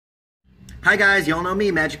Hi guys, y'all know me,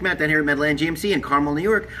 Magic Matt, down here at Meadowland GMC in Carmel, New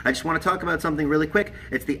York. I just want to talk about something really quick.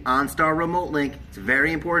 It's the OnStar remote link. It's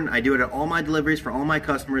very important. I do it at all my deliveries for all my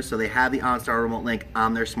customers, so they have the OnStar remote link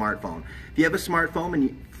on their smartphone. If you have a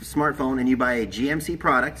smartphone and you buy a GMC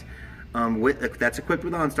product that's equipped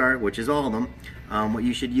with OnStar, which is all of them, what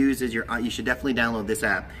you should use is you should definitely download this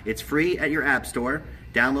app. It's free at your app store.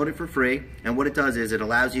 Download it for free, and what it does is it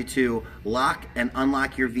allows you to lock and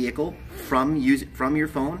unlock your vehicle from your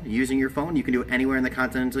phone, using your phone. You can do it anywhere in the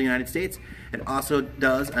continental United States. It also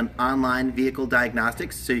does an online vehicle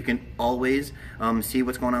diagnostics, so you can always see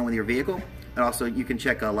what's going on with your vehicle. And also, you can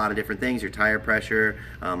check a lot of different things, your tire pressure,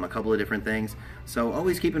 a couple of different things. So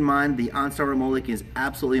always keep in mind the OnStar remote link is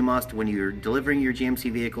absolutely a must when you're delivering your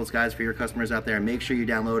GMC vehicles, guys, for your customers out there. And make sure you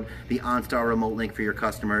download the OnStar remote link for your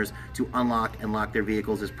customers to unlock and lock their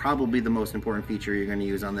vehicles. Is probably the most important feature you're going to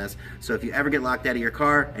use on this. So if you ever get locked out of your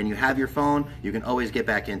car and you have your phone, you can always get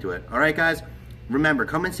back into it. All right, guys? Remember,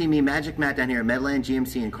 come and see me, Magic Matt, down here at Meadowland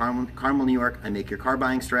GMC in Carmel, New York. I make your car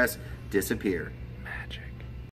buying stress disappear.